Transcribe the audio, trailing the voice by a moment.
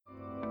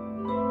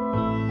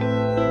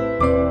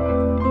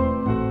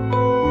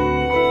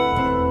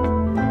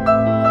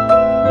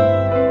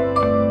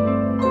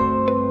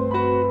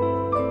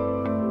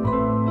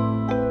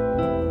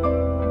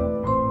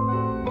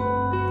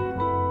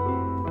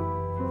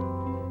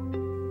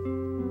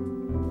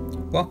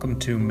Welcome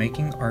to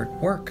Making Art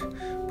Work,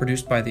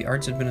 produced by the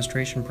Arts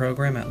Administration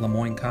program at Le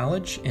Moyne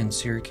College in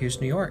Syracuse,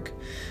 New York.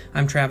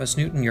 I'm Travis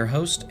Newton, your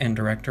host and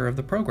director of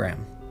the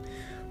program.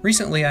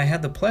 Recently, I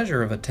had the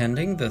pleasure of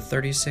attending the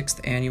 36th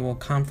Annual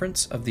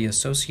Conference of the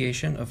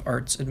Association of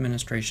Arts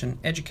Administration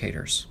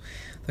Educators.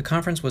 The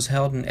conference was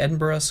held in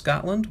Edinburgh,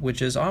 Scotland,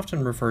 which is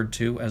often referred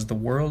to as the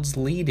world's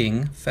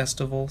leading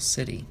festival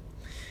city.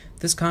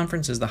 This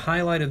conference is the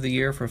highlight of the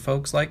year for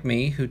folks like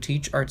me who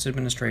teach arts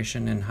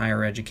administration in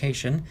higher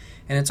education,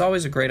 and it's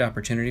always a great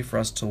opportunity for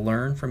us to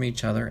learn from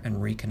each other and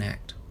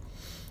reconnect.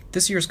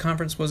 This year's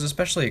conference was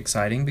especially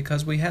exciting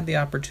because we had the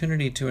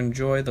opportunity to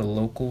enjoy the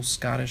local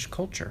Scottish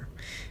culture.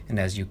 And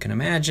as you can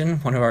imagine,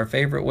 one of our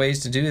favorite ways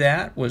to do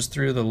that was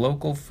through the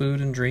local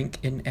food and drink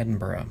in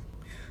Edinburgh.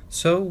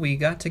 So we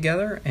got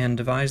together and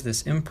devised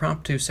this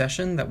impromptu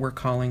session that we're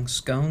calling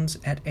Scones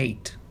at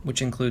 8,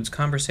 which includes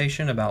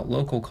conversation about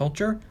local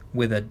culture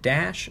with a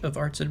dash of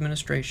arts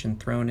administration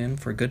thrown in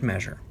for good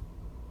measure.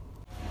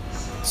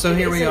 So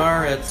here we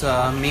are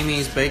at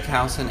Mimi's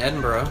Bakehouse in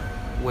Edinburgh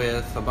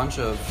with a bunch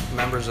of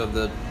members of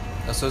the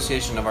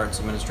Association of Arts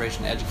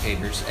Administration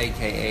Educators,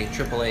 aka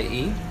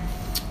AAAE.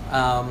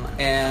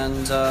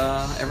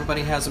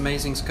 Everybody has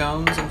amazing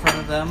scones in front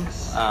of them.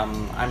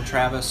 I'm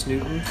Travis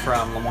Newton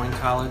from Le Moyne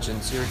College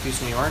in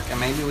Syracuse, New York, and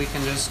maybe we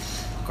can just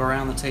go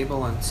around the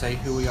table and say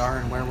who we are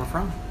and where we're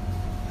from.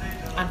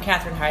 I'm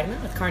Catherine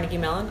Heidemann with Carnegie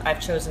Mellon.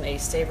 I've chosen a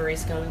savory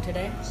scone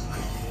today.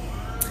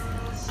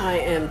 I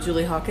am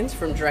Julie Hawkins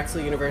from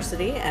Drexel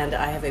University, and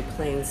I have a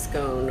plain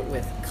scone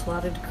with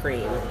clotted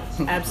cream.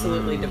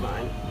 Absolutely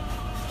divine.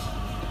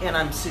 And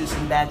I'm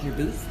Susan Badger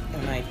Booth,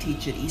 and I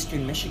teach at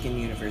Eastern Michigan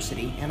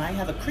University, and I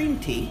have a cream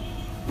tea,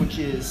 which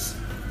is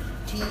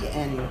tea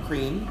and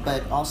cream,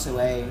 but also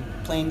a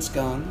plain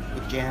scone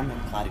with jam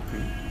and clotted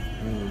cream.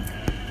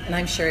 And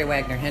I'm Sherry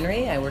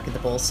Wagner-Henry. I work at the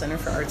Bowles Center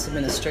for Arts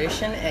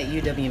Administration at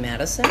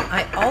UW-Madison.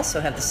 I also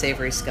have the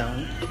savory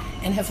scone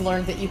and have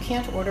learned that you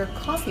can't order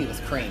coffee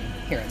with cream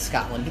here in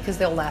Scotland because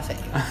they'll laugh at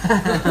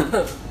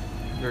you.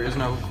 There is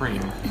no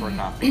cream for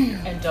coffee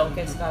here. And don't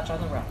get scotch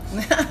on the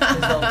rocks.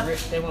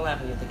 'Cause they will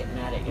laugh at you if they get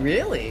mad at you.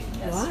 Really?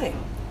 Yes. Why?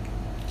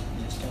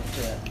 You just don't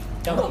do it.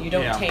 You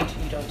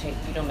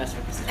don't mess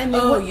with this. And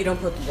You don't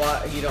put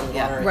water. You don't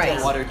water it right.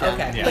 down. Water down.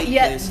 Okay. Yeah. But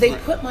yet they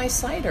put my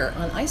cider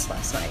on ice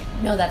last night.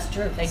 No, that's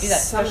true. They do that.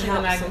 Especially the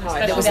Somehow I Magners.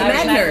 don't- Especially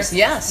the Magners,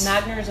 yes.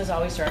 Magners is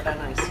always served on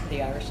ice.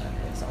 The Irish cider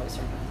is always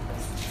served on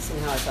ice.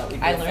 Somehow I thought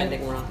we'd be I learned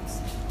offending it. rocks.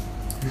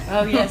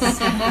 Oh,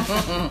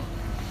 yes.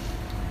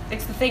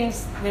 It's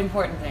the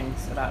important things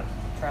about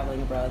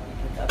traveling abroad that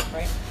you pick up,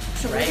 right?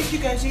 So what did you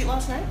guys eat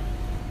last night?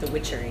 The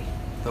witchery.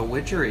 The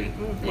witchery.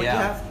 What did you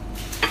have?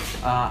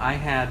 I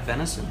had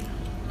venison,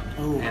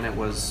 Oh. and it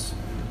was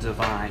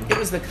divine. It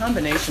was the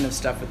combination of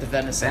stuff with the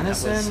venison.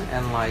 Venison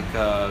and like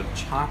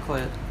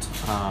chocolate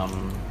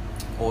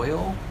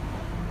oil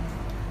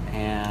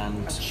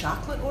and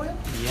Chocolate oil?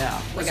 yeah,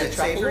 Was Like a it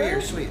truffle savory oil?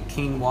 or sweet?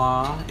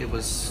 quinoa. It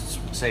was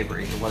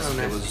savory. It wasn't.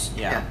 Oh, It nice. was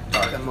Like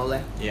dark. a mole.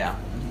 Yeah,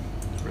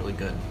 it's really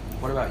good.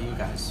 What about you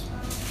guys?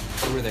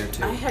 You were there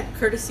too. I had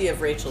courtesy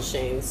of Rachel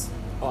Shane's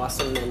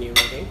awesome menu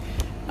reading.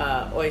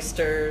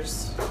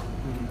 Oysters,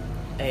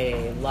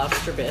 a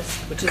lobster bisque,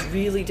 which is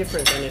really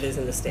different than it is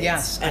in the States.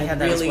 Yes, I and had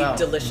that as really well.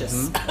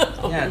 delicious.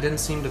 Yeah, it didn't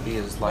seem to be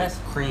as like Less-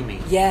 creamy.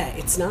 Yeah,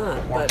 it's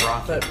not, More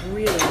brothy. but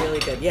really, really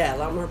good. Yeah, a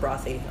lot more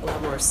brothy, a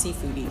lot more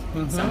seafoody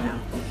somehow.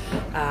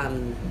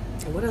 And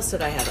what else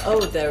did I have?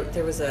 Oh,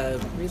 there was a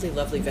really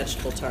lovely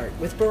vegetable tart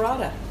with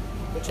burrata,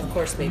 which of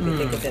course made me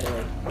think of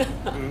Italy.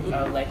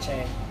 Oh,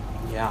 leche.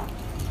 Yeah.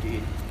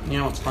 You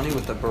know, it's funny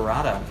with the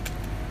burrata.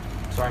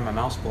 Sorry, my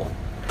mouth's full.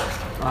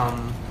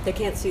 They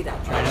can't see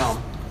that. I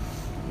know.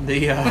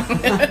 The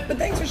But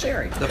thanks for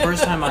sharing. the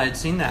first time I had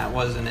seen that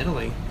was in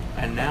Italy,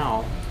 and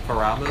now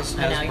Carrabba's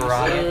And has now you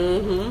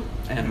burrata,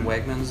 and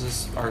Wegmans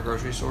is our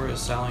grocery store is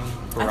selling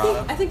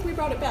burrata. I think we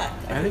brought it back.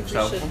 I think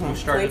so. We should We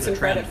started claim the some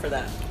trend. credit for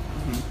that.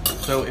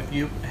 So if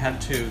you had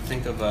to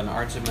think of an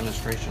arts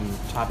administration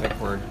topic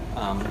word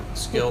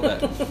skill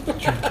that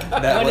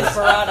What is was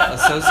burrata?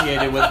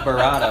 associated with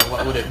burrata,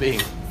 what would it be?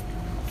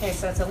 Okay,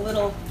 so it's a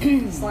little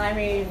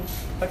slimy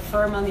but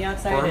firm on the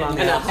outside Firm on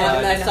the And a hot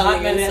outside. mess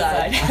on the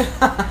inside.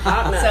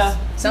 Hot mess. So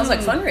Sounds like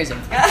fundraising.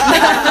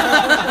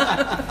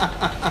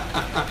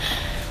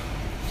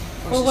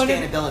 Or Well, what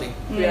did- sustainability.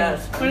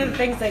 Yes. one of the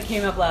things that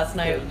came up last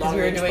night Good because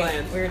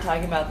long-range we were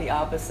talking about the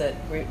opposite.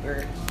 We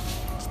were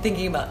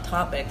thinking about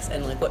topics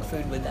and like what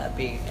food would that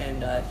be,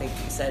 and I think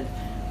you said,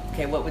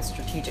 okay, what would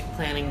strategic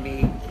planning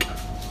be?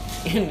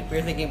 And we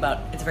were thinking about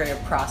it's very a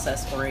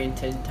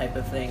process-oriented type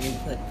of thing, and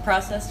like,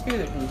 processed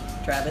food. And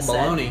Travis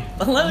Bologna.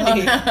 said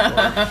bologna, and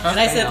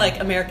I said Spam. like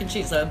American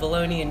cheese, so a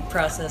bologna and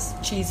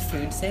processed cheese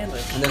food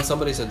sandwich. And then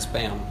somebody said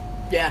spam.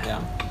 Yeah.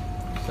 Yeah.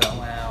 So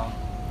Wow.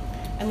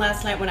 And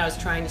last night when I was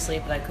trying to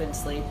sleep but I couldn't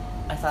sleep,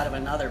 I thought of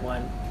another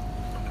one.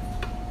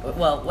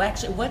 Well,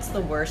 actually, what's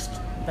the worst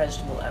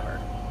vegetable ever?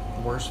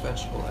 worst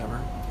vegetable ever.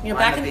 You know,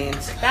 Lima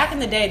beans. back in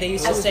the day, they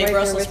used I to was say right there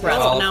Brussels with you.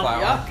 sprouts. But now,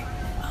 Cauliflower.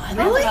 I love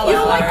Really? You cauliflower.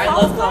 don't like I love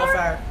cauliflower?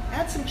 cauliflower.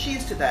 Add some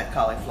cheese to that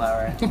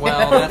cauliflower.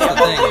 Well, that's the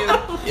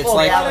thing. It's Full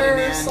like reality,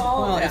 man.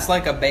 well, Yeah. it's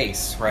like a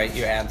base, right?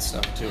 You add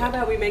stuff to How it.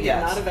 about we make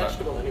Yes, it not a but-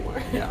 vegetable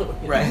anymore? Yeah.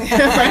 Right.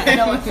 Right.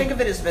 No, think of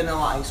it as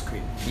vanilla ice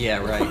cream. Yeah,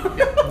 right.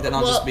 Then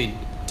I'll just be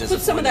disappointed.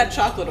 Put some of that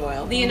chocolate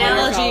oil. The on your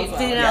analogy, cauliflower.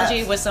 the analogy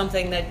Yes. was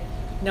something that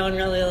no one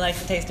really likes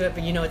the taste of it,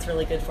 but you know it's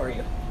really good for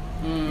you.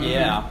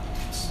 Yeah.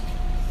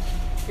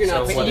 You're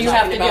not So what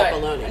talking is- about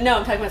bologna. No,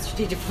 I'm talking about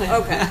strategic plan.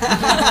 Okay.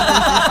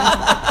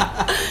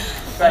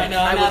 Right. know,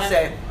 I I'm would not a-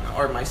 say,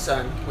 or my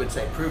son would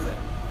say, prove it.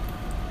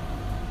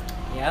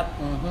 Yep.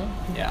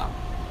 Yeah.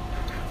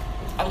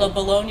 Although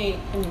bologna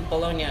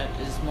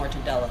is more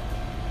Tondela.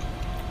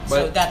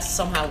 So But- that's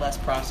somehow less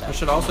There processed.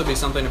 should also be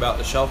something about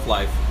the shelf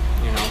life,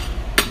 you know,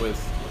 with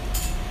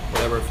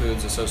whatever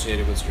foods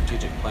associated with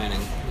strategic planning.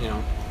 You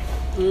know,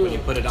 when you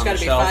put it on It's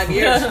the got to be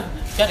shelf, 5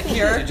 years. Got a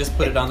cure? you just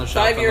put it on the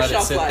shelf 5 and year let it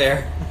shelf sit life.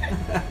 there.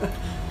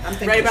 I'm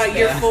thinking Right about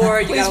year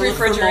 4, you Please got to look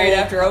for refrigerate mold.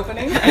 after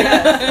opening.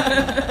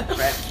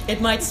 Right.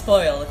 It might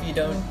spoil if you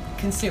don't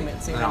consume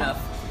it soon No.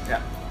 enough. Yeah.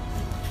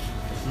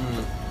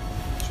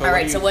 So All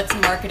right, do so you- what's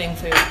marketing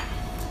food?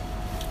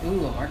 Ooh,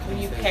 a What marketing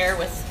do you food. pair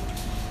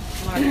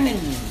with marketing?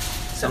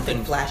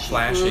 Something flashy.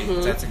 Flashy.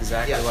 That's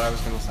exactly Yeah. what I was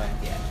going to say.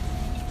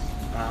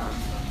 Yeah.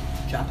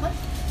 Chocolate?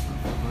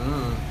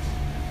 Mm.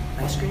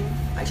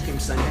 Ice cream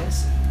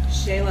sundaes.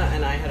 Shayla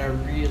and I had a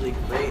really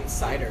great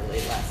cider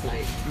late last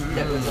night.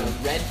 That was a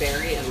red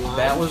berry and lime.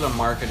 That was a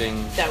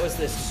marketing. That was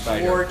this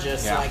Cider.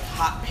 gorgeous, Yeah. like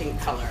hot pink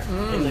color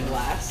in the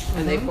glass,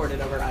 and they poured it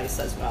over ice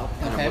as well.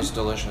 And Okay. it was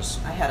delicious.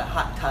 I had a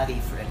hot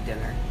toddy for a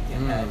dinner. It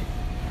had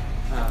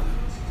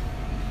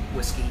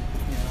whiskey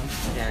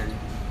and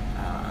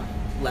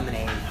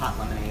lemonade, hot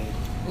lemonade,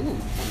 Ooh.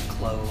 and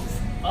clove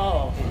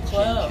Oh, and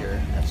clove.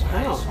 ginger. That's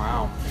nice.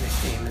 Wow. And it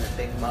came in a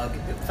big mug.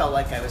 It felt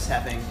like I was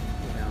having,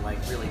 like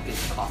really good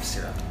cough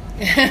syrup.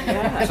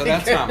 So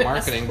that's not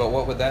marketing, but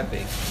what would that be?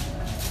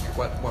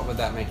 What would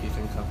that make you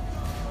think of?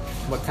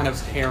 What kind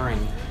of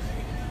pairing?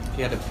 If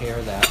you had to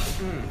pair that.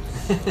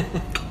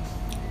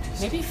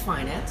 Maybe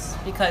finance,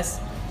 because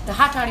the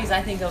hot toddies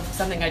I think of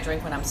something I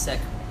drink when I'm sick.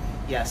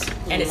 Yes.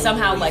 And it's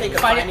somehow You like think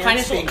of financial.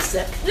 finance being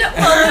sick? No,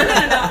 well,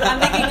 no. I'm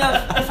thinking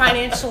of the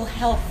financial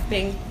health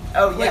being.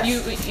 Oh, what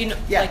yes. you know,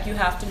 Yeah. like you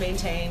have to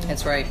maintain.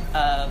 That's right.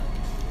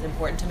 It's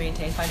important to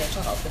maintain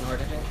financial health in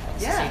order to have a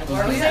Yeah. sustainable Oh,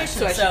 yeah. organization.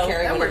 So I should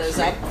carry that one of works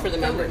those for up me. for the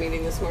member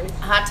meeting this morning.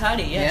 hot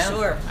toddy, yeah, Yeah.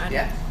 sure.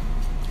 Yeah.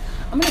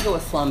 I'm going to go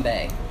with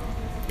flambe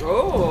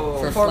Oh,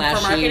 for For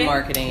flashy marketing?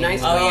 marketing.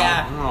 Nice. Oh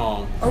yeah.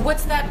 Oh. Or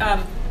what's that?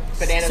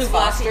 Bananas souvlaki,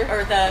 Foster?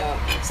 or the Oh.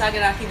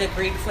 saganaki, the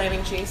Greek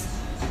flaming cheese.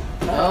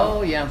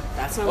 Oh, yeah.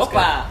 that sounds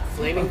Opa. good.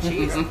 Flaming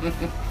cheese.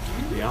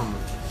 Yum.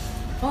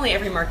 If only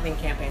every marketing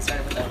campaign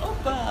started with a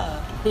opa.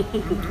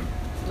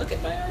 Look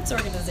at my arts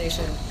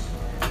organization.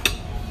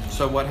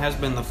 So what has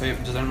been the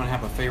favorite? Does anyone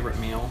have a favorite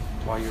meal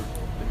while you've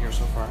been here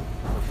so far?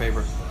 Or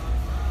favorite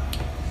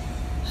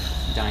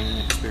dining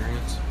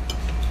experience?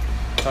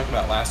 We talked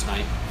about last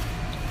night.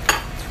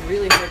 It's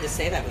really hard to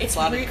say that with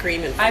slotted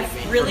cream in front of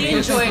me. I've really For me,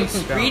 enjoyed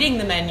it's down. reading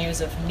the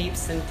menus of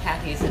neeps and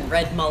tatties and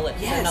red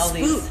mullets Yeah, and all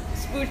spoot. these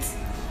spoots.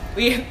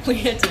 We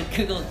had to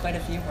Google quite a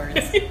few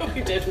words.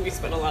 We did. We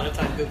spent a lot of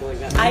time Googling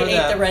that. I Remember ate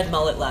that- the red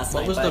mullet last What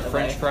night. was by the the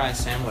French way. fry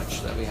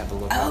sandwich that we had to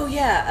look at? Oh,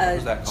 yeah. What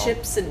was that called?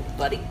 Chips and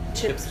buddy.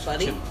 Chips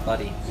buddy. Chip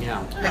buddy.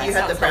 Yeah. Have you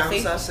had the sounds brown healthy.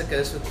 sauce that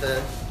goes with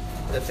the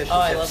fish Oh,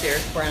 I and love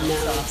chips here? brown No.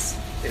 sauce.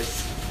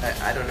 It's,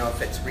 I don't know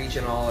if it's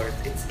regional or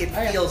it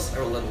yeah. feels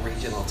a little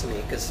regional to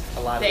me because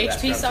a lot of The the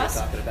HP restaurants sauce?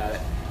 are talking about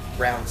it.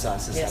 Brown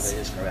sauce is Yes. how they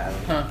describe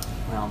it. Huh.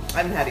 Well, I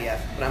haven't had it yet,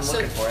 but I'm So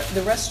looking for it.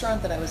 the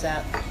restaurant that I was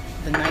at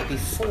the night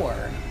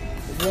before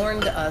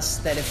warned us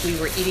that if we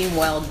were eating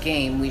wild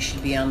game, we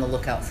should be on the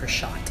lookout for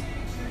shot.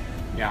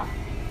 yeah.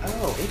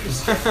 Oh,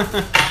 interesting.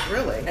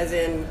 Really? As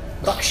in,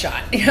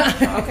 Buckshot. Yeah.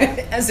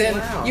 Okay. As in,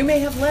 Wow. you may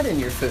have lead in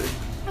your food.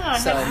 Oh, I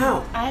So-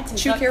 had, I had some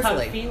Chew duck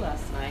carefully. confit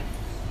last night.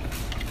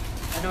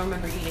 I don't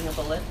remember eating a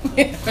bullet,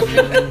 Yeah,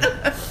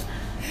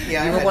 You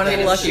I were had one of the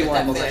that lucky a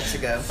couple ones. nights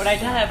ago. but I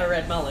did have a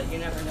red mullet. You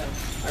never know.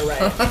 all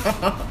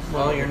right.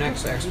 Well, your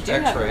next do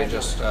have X-ray, red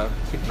just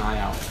keep an eye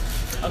out.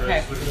 Okay.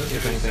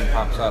 If anything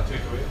pops up.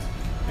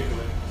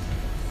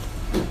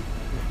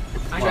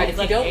 I Right, tried if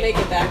you don't make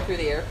it back through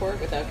the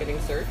airport without getting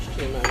searched,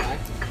 you'll know why.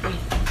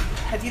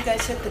 Have you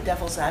guys hit the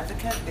Devil's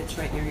Advocate? It's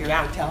right near your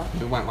Yeah. hotel.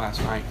 We went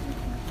last night.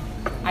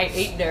 I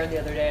ate there the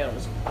other day. It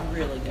was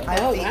really good. I've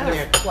Oh, eaten wow.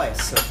 there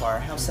twice so far.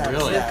 How sad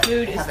Really? is that? The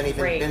food I is haven't even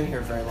great. been here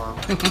very long.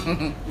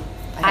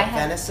 I I had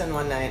had- venison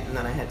one night, and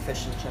then I had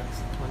fish and chips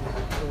one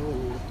night.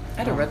 Ooh. I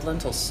had a red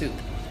lentil soup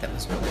that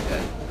was really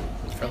good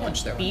for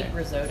lunch there one Beet day.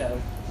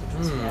 risotto, which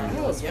was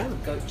fabulous Oh, yeah.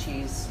 with goat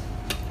cheese.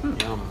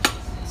 Yum.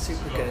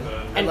 Super good.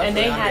 I And, love and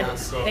the they had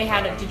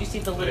ambiance. did you see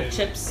the little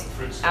chips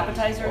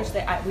appetizers?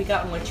 We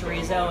got one with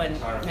chorizo and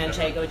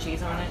manchego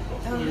cheese on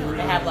it.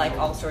 They had like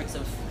all sorts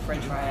of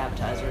French fry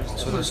appetizers. that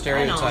So were the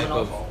stereotype phenomenal.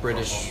 of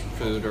British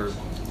food or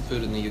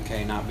food in the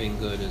UK not being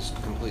good is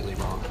completely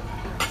wrong.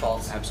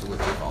 False.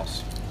 Absolutely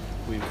false.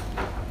 we've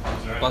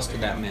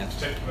busted that myth.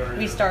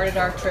 We started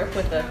our trip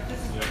with the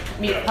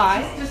meat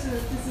pie.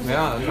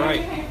 Yeah, that's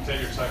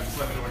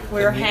right.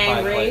 We were meat pie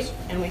hangry, place.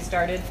 and we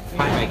started. We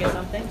Pie wanted to get maker.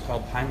 something. It's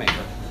called Pie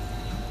Maker.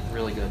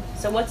 Really good.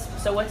 So what's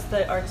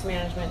the arts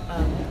management?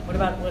 What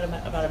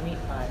about a meat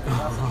pie or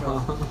sausage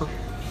roll?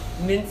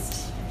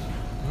 Minced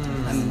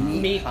A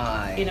meat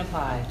pie. in a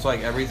pie. It's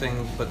like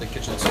everything but the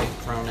kitchen sink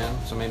thrown in,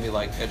 so maybe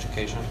like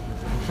education.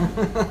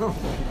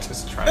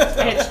 Just try it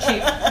And out. it's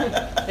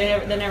cheap.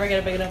 They never get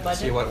a big enough budget.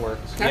 See what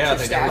works. That's Yeah, your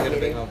they staff never get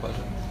a big meeting. enough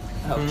budget.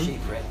 Oh, cheap,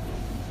 right?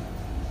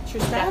 It's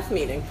your staff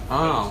meeting.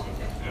 Oh.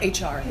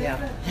 HR,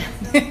 yeah.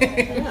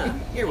 Yeah.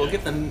 Here, we'll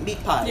give them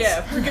meat pies.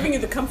 Yeah, we're giving you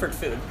the comfort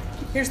food.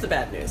 Here's the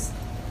bad news.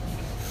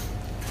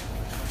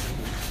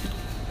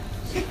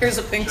 Here's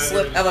a pink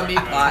slip of a meat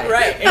pie.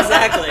 Right,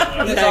 exactly.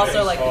 It's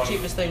also like the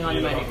cheapest thing on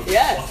the menu.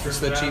 Yes. It's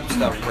the cheap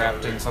stuff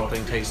wrapped in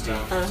something tasty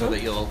so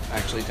that you'll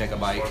actually take a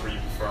bite.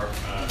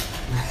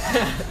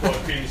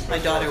 My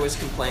daughter was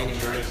complaining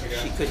that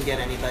she couldn't get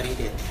anybody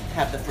to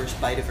have the first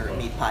bite of her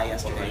meat pie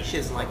yesterday. She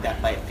doesn't like that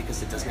bite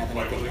because it doesn't have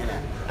anything in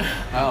it.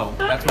 Oh,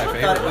 that's my I thought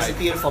favorite it was a bite.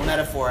 beautiful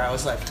metaphor. I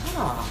was like,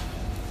 I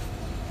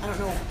don't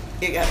know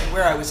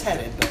where I was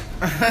headed, but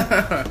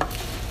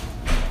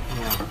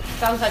Yeah.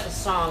 Sounds like a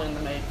song in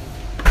the making.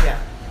 yeah.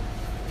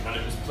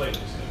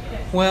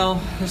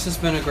 Well, this has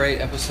been a great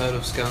episode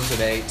of Scones at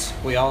 8.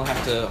 We all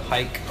have to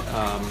hike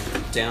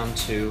down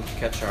to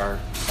catch our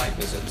site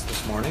visits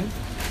this morning.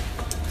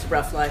 It's a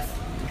rough life.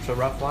 It's a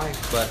rough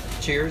life, but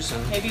cheers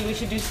and Maybe we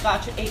should do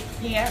scotch at 8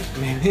 p.m.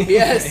 maybe.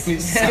 Yes. maybe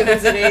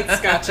Scones at 8,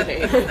 scotch at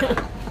 8.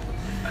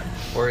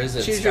 or is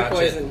it Choose your scotch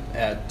poison.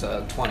 at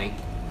 20?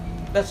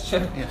 That's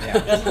true. Yeah.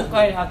 Doesn't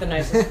quite have the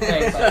nicest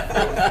way,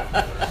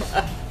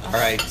 but All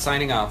right,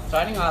 signing off.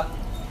 signing off.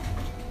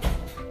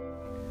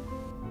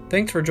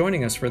 Thanks for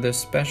joining us for this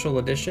special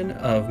edition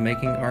of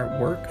Making Art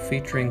Work,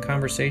 featuring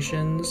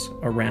conversations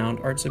around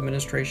arts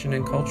administration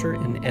and culture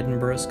in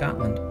Edinburgh,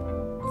 Scotland.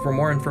 For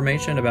more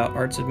information about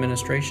arts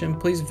administration,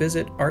 please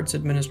visit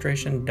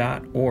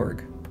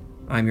artsadministration.org.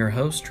 I'm your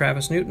host,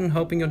 Travis Newton,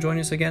 hoping you'll join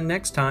us again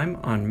next time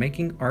on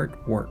Making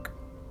Art Work.